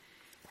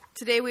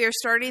Today we are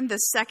starting the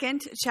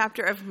second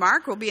chapter of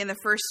Mark. We'll be in the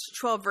first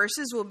 12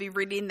 verses. We'll be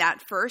reading that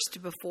first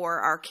before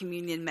our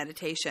communion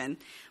meditation.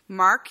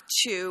 Mark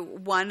 2,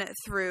 1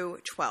 through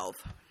 12.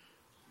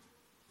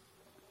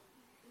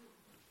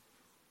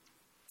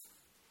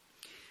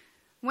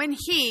 When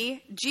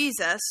he,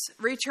 Jesus,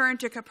 returned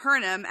to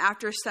Capernaum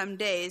after some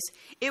days,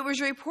 it was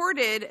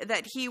reported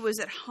that he was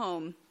at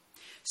home.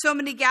 So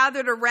many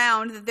gathered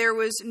around that there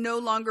was no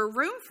longer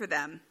room for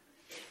them,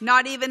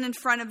 not even in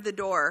front of the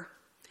door.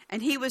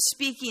 And he was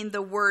speaking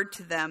the word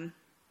to them.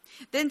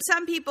 Then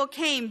some people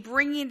came,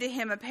 bringing to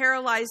him a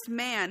paralyzed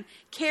man,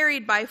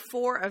 carried by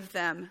 4 of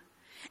them.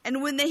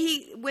 And when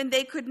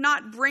they could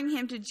not bring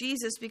him to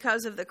Jesus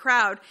because of the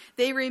crowd,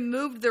 they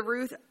removed the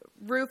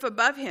roof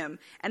above him.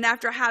 And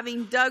after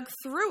having dug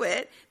through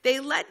it, they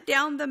let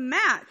down the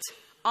mat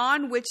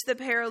on which the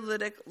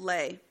paralytic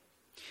lay.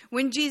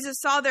 When Jesus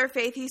saw their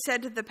faith, he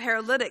said to the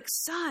paralytic,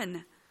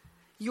 "Son,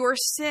 your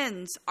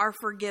sins are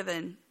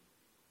forgiven."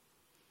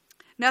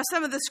 Now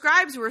some of the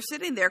scribes were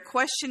sitting there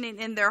questioning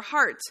in their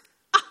hearts,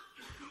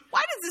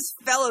 "Why does this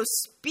fellow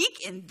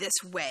speak in this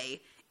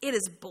way? It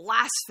is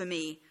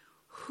blasphemy.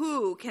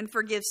 Who can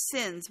forgive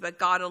sins but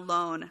God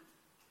alone?"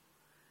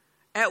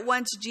 At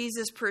once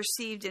Jesus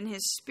perceived in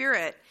his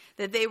spirit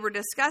that they were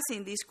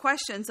discussing these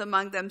questions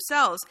among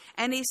themselves,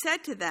 and he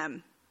said to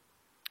them,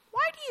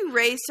 "Why do you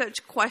raise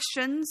such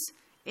questions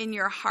in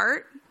your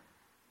heart?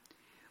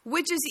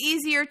 Which is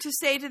easier to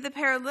say to the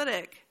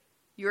paralytic,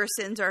 'Your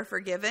sins are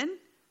forgiven,'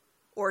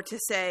 or to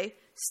say,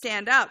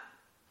 'Stand up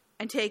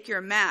and take your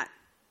mat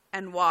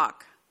and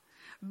walk'?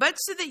 But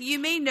so that you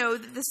may know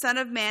that the Son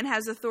of Man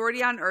has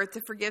authority on earth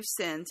to forgive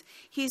sins,"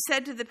 he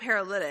said to the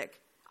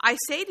paralytic, "I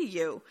say to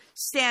you,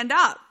 stand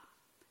up,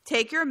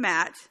 take your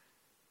mat,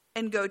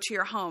 and go to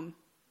your home."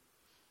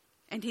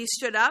 And he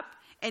stood up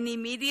and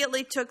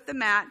immediately took the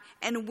mat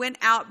and went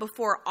out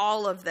before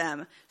all of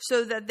them,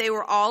 so that they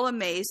were all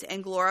amazed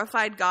and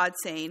glorified God,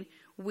 saying,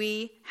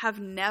 "We have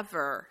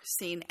never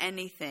seen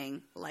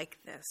anything like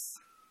this."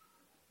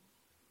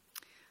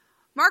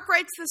 Mark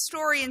writes the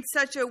story in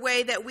such a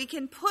way that we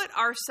can put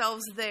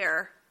ourselves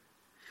there.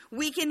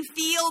 We can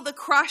feel the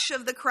crush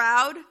of the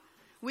crowd.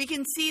 We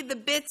can see the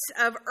bits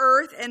of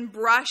earth and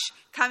brush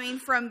coming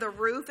from the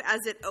roof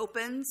as it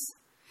opens.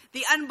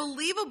 The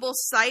unbelievable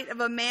sight of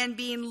a man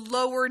being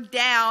lowered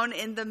down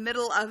in the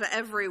middle of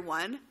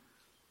everyone.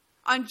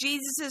 On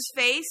Jesus'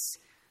 face,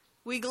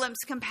 we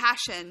glimpse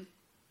compassion.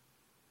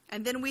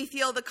 And then we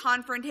feel the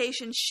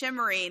confrontation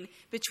shimmering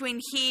between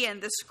he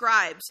and the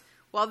scribes,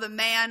 while the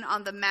man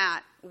on the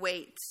mat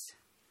waits.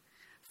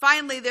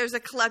 Finally, there's a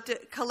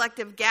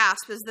collective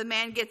gasp as the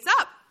man gets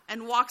up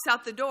and walks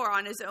out the door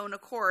on his own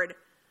accord.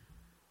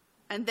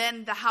 And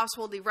then the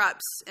household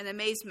erupts in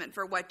amazement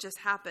for what just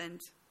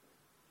happened.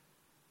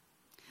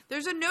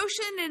 There's a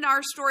notion in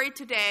our story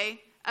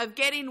today of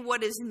getting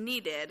what is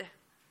needed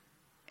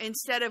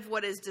instead of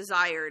what is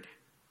desired.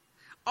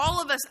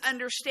 All of us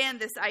understand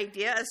this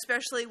idea,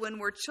 especially when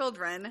we're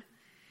children.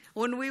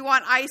 When we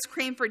want ice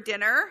cream for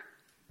dinner,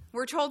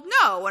 we're told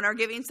no and are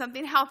giving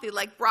something healthy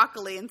like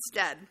broccoli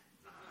instead.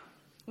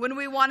 When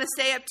we want to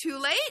stay up too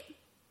late,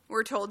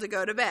 we're told to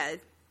go to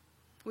bed.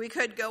 We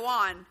could go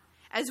on.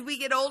 As we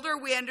get older,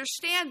 we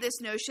understand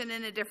this notion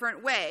in a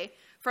different way,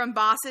 from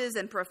bosses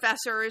and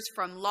professors,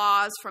 from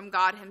laws, from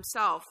God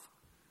himself.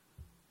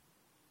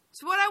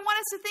 So what I want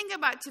us to think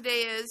about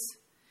today is,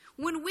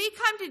 when we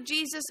come to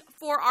Jesus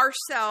for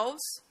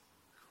ourselves,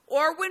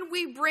 or when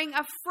we bring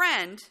a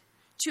friend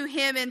to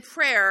him in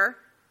prayer,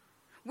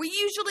 we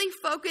usually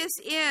focus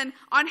in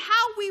on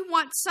how we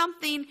want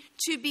something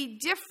to be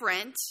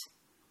different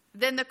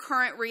than the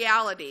current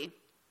reality.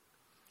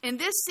 In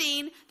this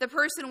scene, the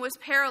person was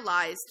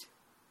paralyzed,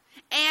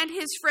 and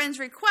his friend's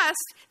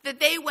request that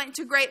they went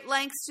to great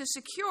lengths to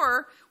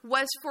secure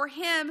was for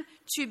him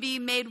to be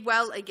made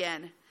well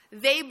again.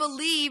 They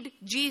believed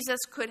Jesus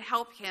could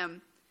help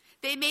him.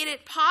 They made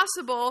it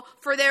possible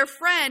for their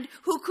friend,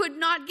 who could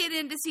not get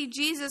in to see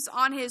Jesus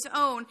on his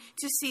own,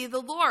 to see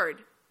the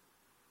Lord.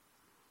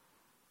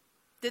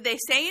 Did they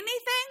say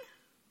anything?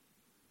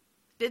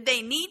 Did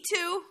they need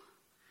to?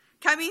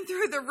 Coming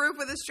through the roof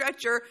with a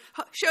stretcher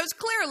shows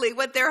clearly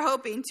what they're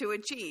hoping to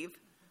achieve.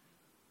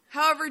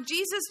 However,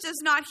 Jesus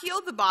does not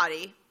heal the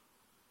body.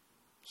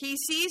 He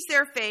sees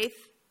their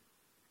faith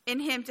in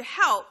him to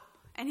help,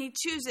 and he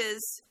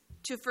chooses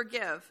to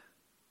forgive.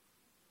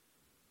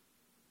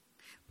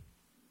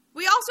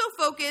 We also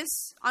focus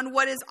on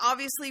what is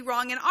obviously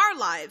wrong in our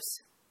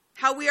lives,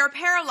 how we are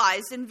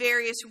paralyzed in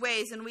various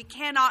ways and we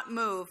cannot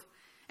move,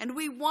 and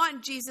we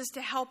want Jesus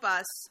to help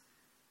us.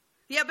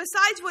 Yet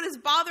besides what is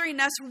bothering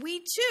us,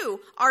 we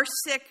too are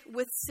sick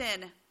with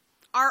sin.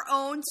 Our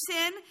own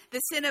sin,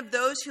 the sin of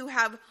those who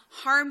have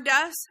harmed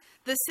us,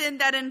 the sin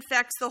that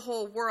infects the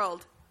whole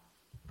world.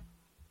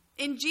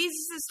 In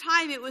Jesus'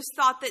 time, it was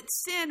thought that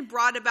sin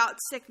brought about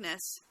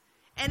sickness.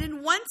 And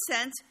in one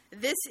sense,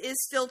 this is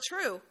still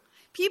true.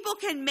 People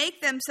can make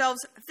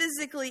themselves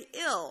physically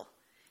ill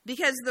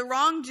because the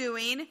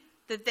wrongdoing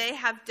that they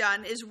have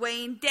done is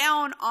weighing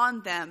down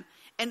on them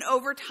And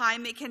over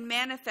time, it can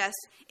manifest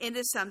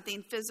into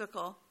something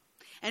physical.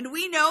 And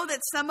we know that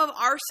some of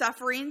our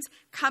sufferings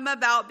come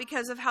about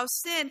because of how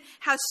sin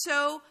has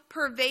so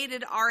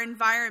pervaded our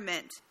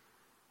environment.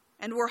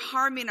 And we're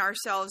harming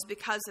ourselves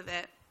because of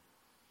it.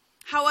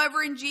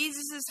 However, in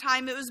Jesus'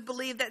 time, it was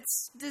believed that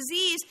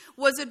disease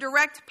was a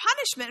direct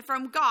punishment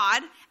from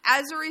God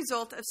as a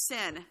result of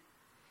sin.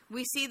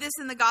 We see this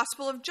in the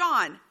Gospel of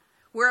John,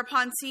 where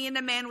upon seeing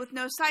a man with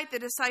no sight, the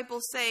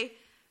disciples say,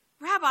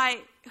 "Rabbi,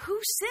 who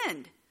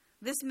sinned,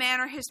 this man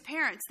or his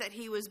parents, that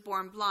he was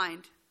born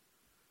blind?"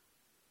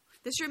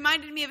 This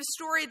reminded me of a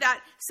story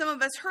that some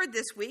of us heard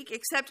this week,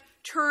 except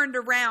turned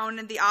around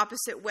in the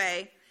opposite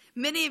way.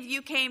 Many of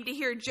you came to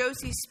hear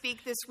Josie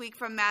speak this week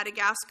from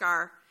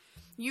Madagascar.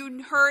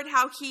 You heard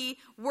how he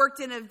worked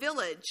in a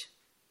village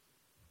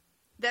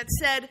that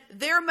said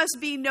there must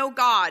be no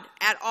God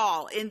at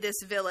all in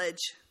this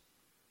village.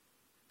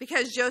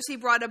 Because Josie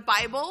brought a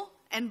Bible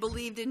and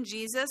believed in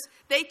Jesus,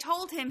 they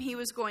told him he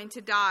was going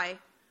to die.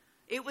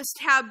 It was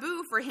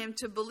taboo for him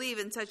to believe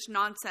in such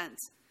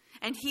nonsense.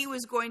 And he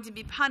was going to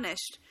be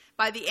punished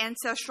by the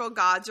ancestral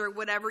gods or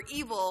whatever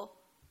evil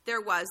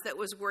there was that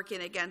was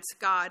working against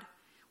God.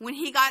 When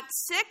he got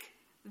sick,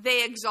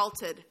 they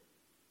exulted.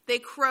 They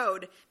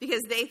crowed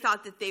because they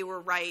thought that they were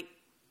right.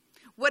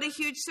 What a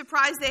huge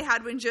surprise they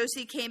had when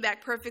Josie came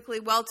back perfectly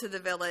well to the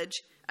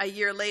village a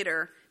year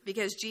later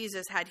because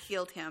Jesus had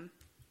healed him.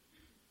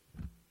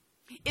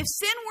 If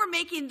sin were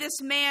making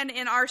this man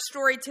in our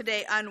story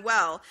today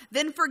unwell,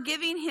 then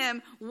forgiving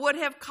him would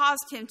have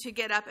caused him to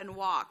get up and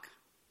walk.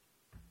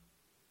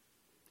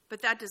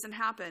 But that doesn't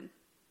happen.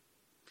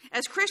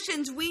 As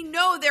Christians, we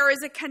know there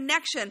is a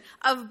connection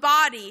of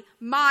body,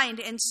 mind,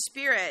 and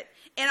spirit.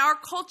 In our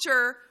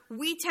culture,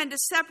 we tend to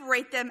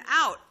separate them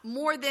out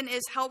more than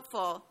is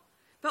helpful.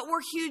 But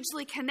we're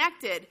hugely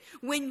connected.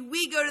 When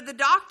we go to the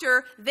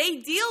doctor, they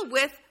deal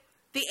with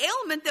the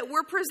ailment that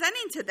we're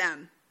presenting to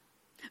them.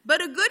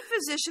 But a good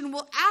physician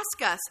will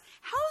ask us,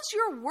 how's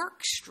your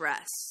work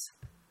stress?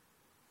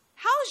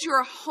 How's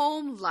your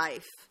home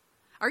life?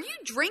 Are you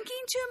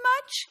drinking too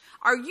much?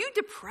 Are you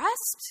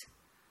depressed?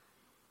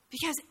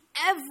 Because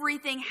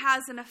everything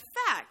has an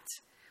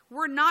effect.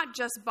 We're not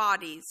just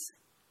bodies.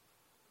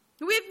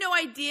 We have no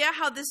idea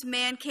how this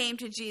man came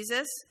to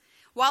Jesus.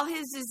 While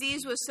his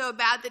disease was so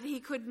bad that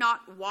he could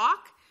not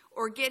walk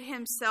or get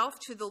himself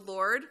to the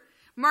Lord,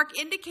 Mark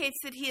indicates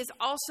that he is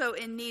also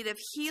in need of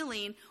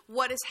healing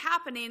what is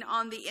happening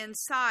on the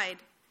inside.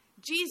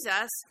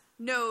 Jesus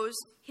knows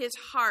his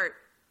heart.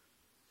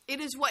 It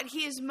is what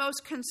he is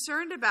most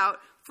concerned about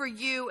for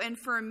you and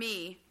for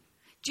me.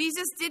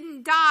 Jesus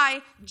didn't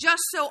die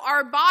just so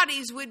our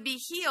bodies would be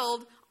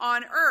healed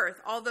on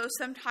earth, although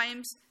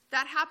sometimes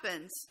that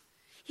happens.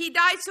 He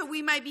died so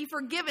we might be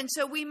forgiven,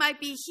 so we might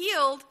be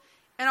healed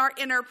in our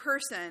inner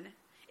person.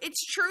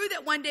 It's true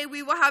that one day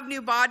we will have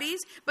new bodies,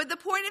 but the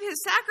point of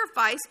his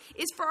sacrifice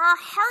is for our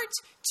hearts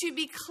to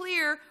be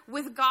clear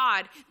with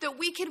God, that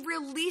we can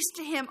release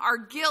to him our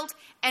guilt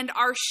and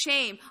our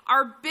shame,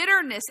 our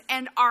bitterness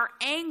and our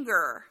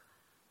anger,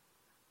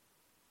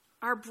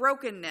 our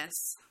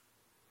brokenness,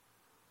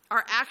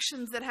 our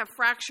actions that have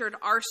fractured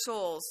our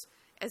souls,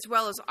 as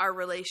well as our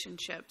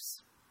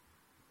relationships.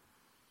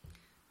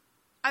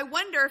 I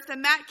wonder if the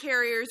mat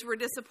carriers were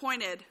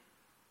disappointed.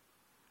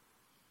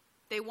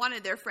 They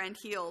wanted their friend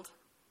healed.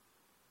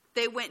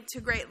 They went to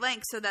great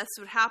lengths so that's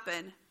what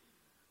happened.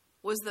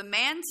 Was the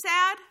man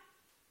sad?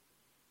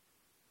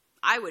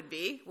 I would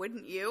be,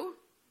 wouldn't you?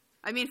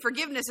 I mean,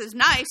 forgiveness is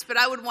nice, but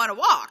I would want to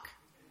walk.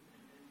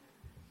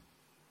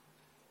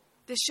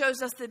 This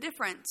shows us the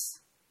difference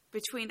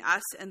between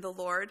us and the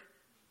Lord.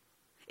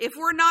 If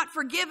we're not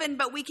forgiven,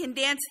 but we can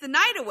dance the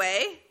night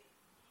away,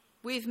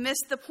 we've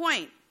missed the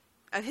point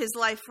of his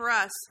life for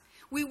us.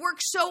 We work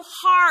so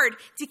hard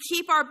to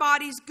keep our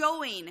bodies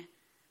going,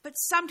 but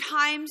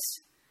sometimes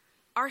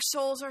our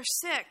souls are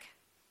sick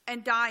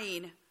and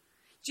dying.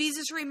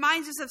 Jesus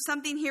reminds us of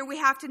something here we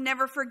have to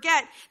never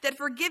forget, that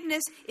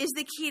forgiveness is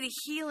the key to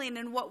healing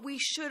and what we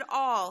should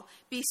all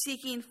be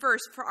seeking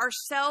first for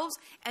ourselves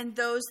and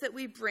those that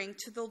we bring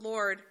to the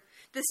Lord.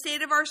 The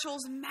state of our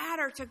souls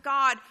matter to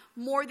God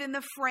more than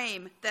the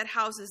frame that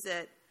houses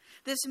it.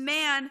 This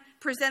man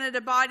presented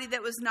a body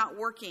that was not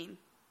working,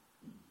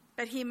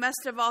 but he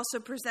must have also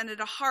presented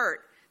a heart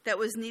that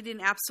was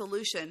needing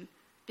absolution,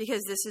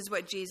 because this is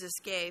what Jesus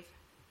gave.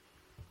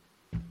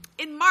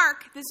 In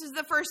Mark, this is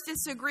the first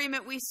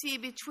disagreement we see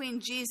between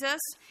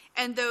Jesus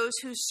and those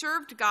who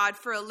served God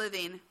for a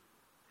living.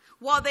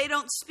 While they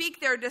don't speak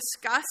their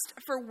disgust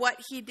for what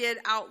he did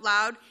out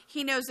loud,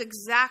 he knows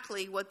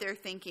exactly what they're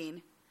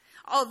thinking.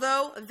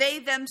 Although they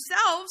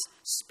themselves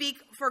speak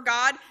for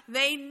God,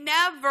 they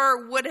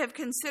never would have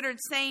considered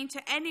saying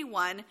to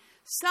anyone,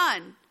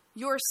 "Son,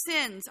 your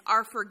sins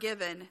are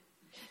forgiven."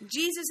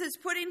 Jesus is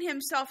putting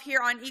himself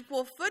here on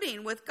equal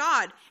footing with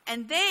God,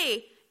 and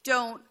they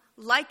don't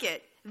like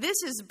it.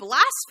 This is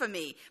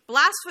blasphemy.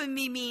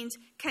 Blasphemy means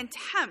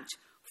contempt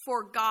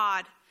for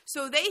God.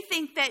 So they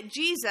think that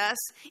Jesus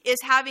is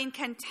having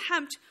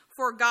contempt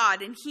for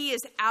God, and he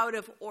is out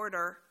of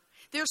order.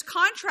 There's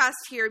contrast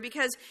here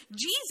because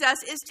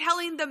Jesus is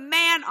telling the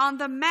man on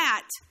the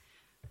mat,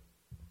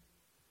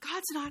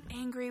 God's not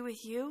angry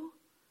with you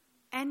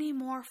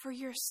anymore for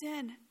your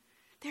sin.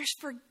 There's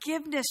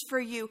forgiveness for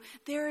you.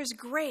 There is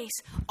grace.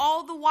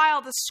 All the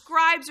while, the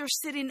scribes are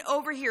sitting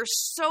over here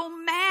so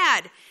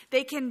mad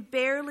they can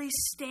barely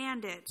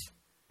stand it.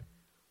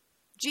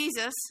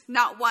 Jesus,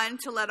 not one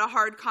to let a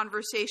hard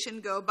conversation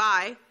go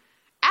by,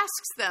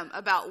 asks them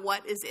about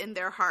what is in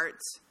their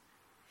hearts.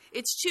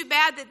 It's too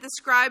bad that the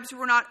scribes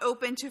were not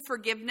open to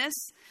forgiveness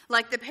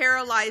like the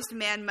paralyzed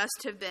man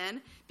must have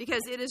been,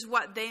 because it is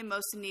what they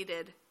most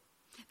needed.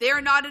 They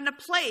are not in a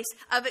place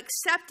of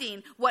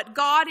accepting what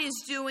God is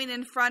doing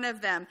in front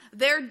of them.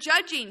 They're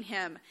judging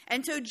him.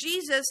 And so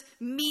Jesus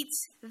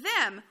meets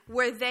them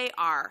where they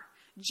are,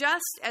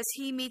 just as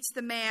he meets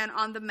the man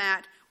on the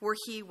mat where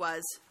he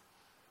was.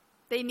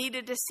 They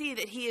needed to see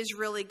that he is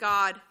really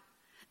God.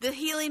 The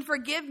healing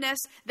forgiveness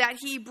that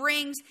he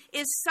brings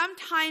is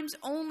sometimes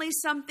only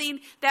something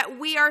that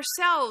we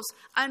ourselves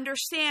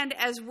understand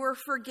as we're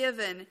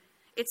forgiven.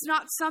 It's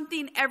not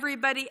something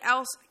everybody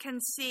else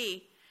can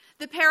see.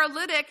 The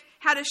paralytic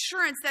had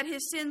assurance that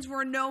his sins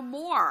were no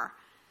more,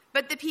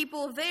 but the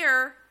people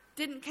there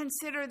didn't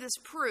consider this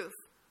proof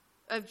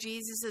of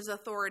Jesus'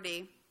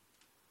 authority.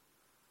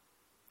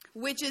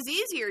 Which is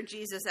easier,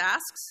 Jesus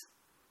asks,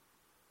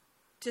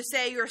 to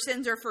say your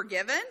sins are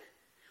forgiven,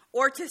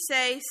 or to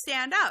say,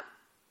 stand up,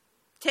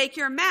 take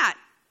your mat,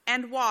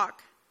 and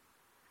walk?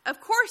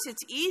 Of course,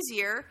 it's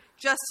easier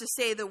just to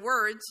say the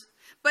words,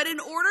 but in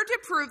order to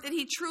prove that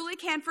he truly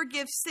can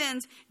forgive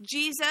sins,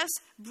 Jesus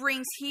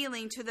brings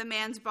healing to the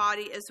man's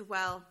body as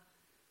well.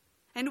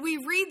 And we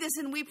read this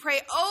and we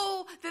pray,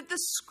 oh, that the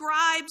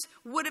scribes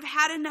would have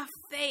had enough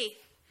faith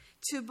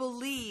to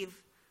believe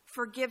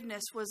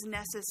forgiveness was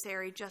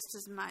necessary just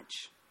as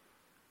much.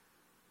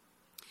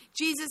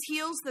 Jesus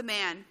heals the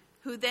man,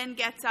 who then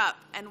gets up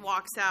and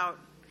walks out.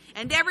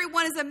 And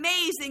everyone is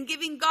amazed and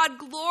giving God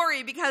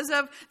glory because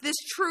of this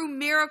true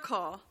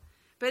miracle.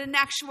 But in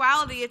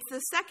actuality, it's the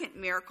second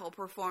miracle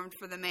performed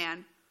for the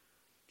man.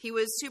 He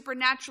was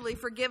supernaturally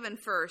forgiven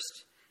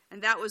first,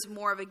 and that was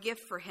more of a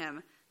gift for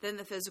him than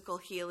the physical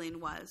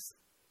healing was.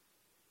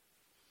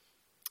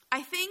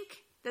 I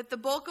think that the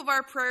bulk of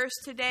our prayers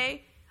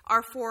today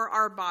are for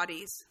our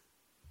bodies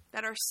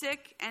that are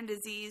sick and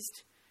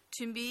diseased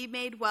to be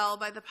made well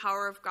by the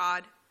power of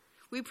God.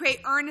 We pray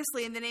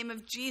earnestly in the name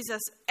of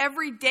Jesus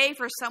every day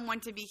for someone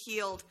to be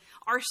healed,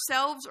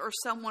 ourselves or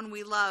someone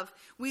we love.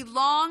 We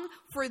long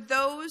for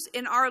those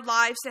in our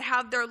lives to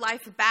have their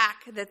life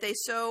back that they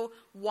so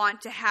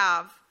want to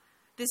have.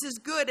 This is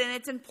good and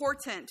it's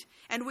important,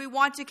 and we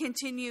want to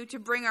continue to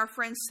bring our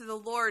friends to the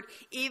Lord,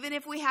 even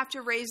if we have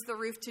to raise the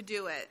roof to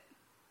do it.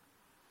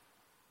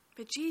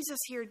 But Jesus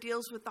here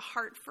deals with the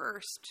heart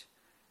first.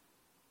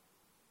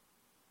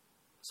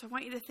 So I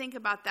want you to think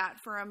about that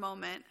for a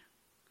moment.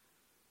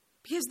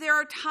 Because there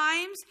are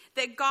times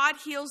that God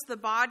heals the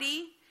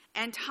body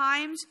and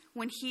times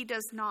when he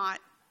does not.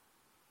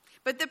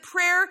 But the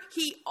prayer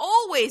he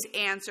always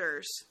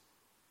answers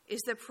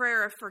is the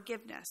prayer of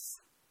forgiveness.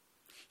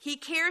 He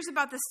cares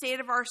about the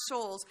state of our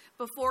souls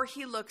before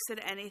he looks at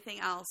anything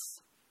else.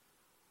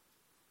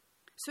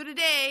 So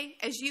today,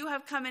 as you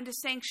have come into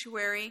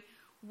sanctuary,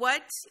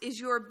 what is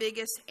your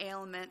biggest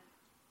ailment?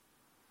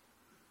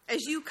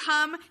 As you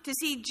come to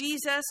see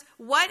Jesus,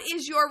 what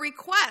is your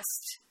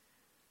request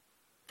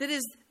that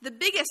is the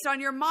biggest on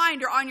your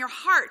mind or on your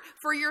heart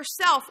for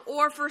yourself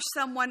or for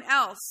someone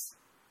else?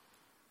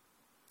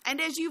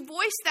 And as you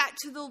voice that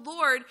to the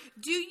Lord,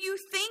 do you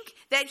think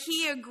that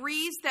he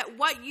agrees that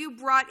what you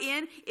brought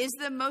in is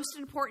the most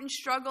important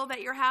struggle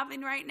that you're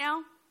having right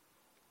now?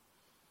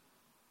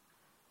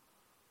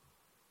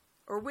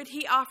 Or would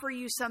he offer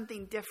you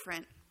something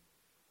different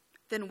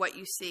than what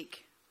you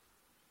seek?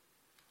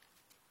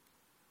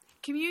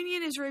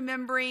 Communion is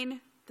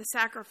remembering the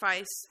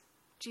sacrifice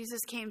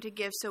Jesus came to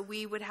give so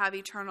we would have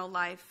eternal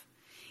life.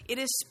 It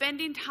is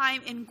spending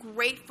time in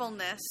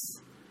gratefulness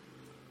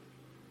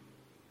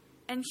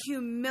and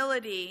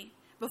humility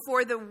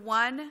before the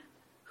one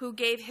who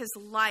gave his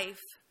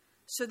life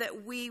so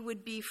that we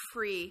would be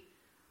free.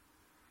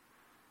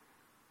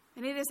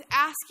 And it is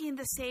asking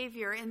the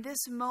Savior in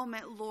this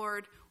moment,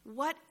 Lord,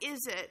 what is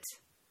it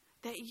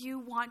that you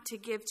want to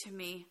give to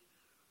me?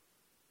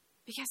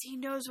 Because he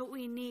knows what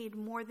we need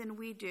more than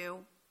we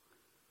do.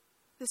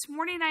 This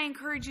morning, I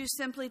encourage you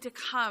simply to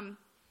come,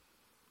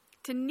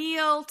 to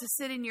kneel, to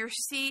sit in your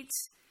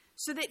seats,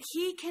 so that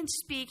he can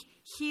speak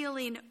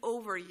healing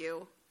over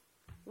you,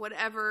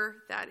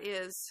 whatever that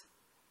is.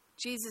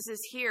 Jesus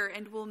is here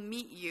and will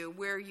meet you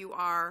where you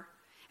are.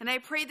 And I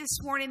pray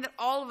this morning that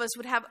all of us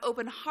would have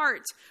open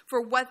hearts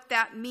for what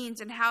that means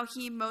and how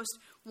he most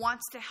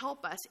wants to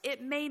help us.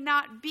 It may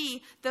not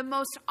be the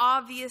most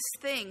obvious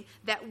thing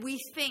that we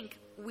think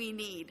we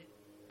need,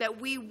 that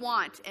we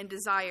want and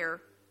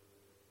desire,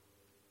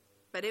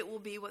 but it will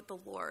be what the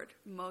Lord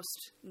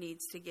most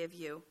needs to give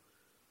you.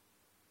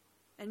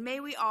 And may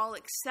we all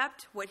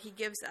accept what he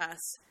gives us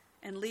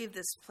and leave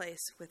this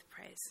place with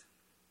praise.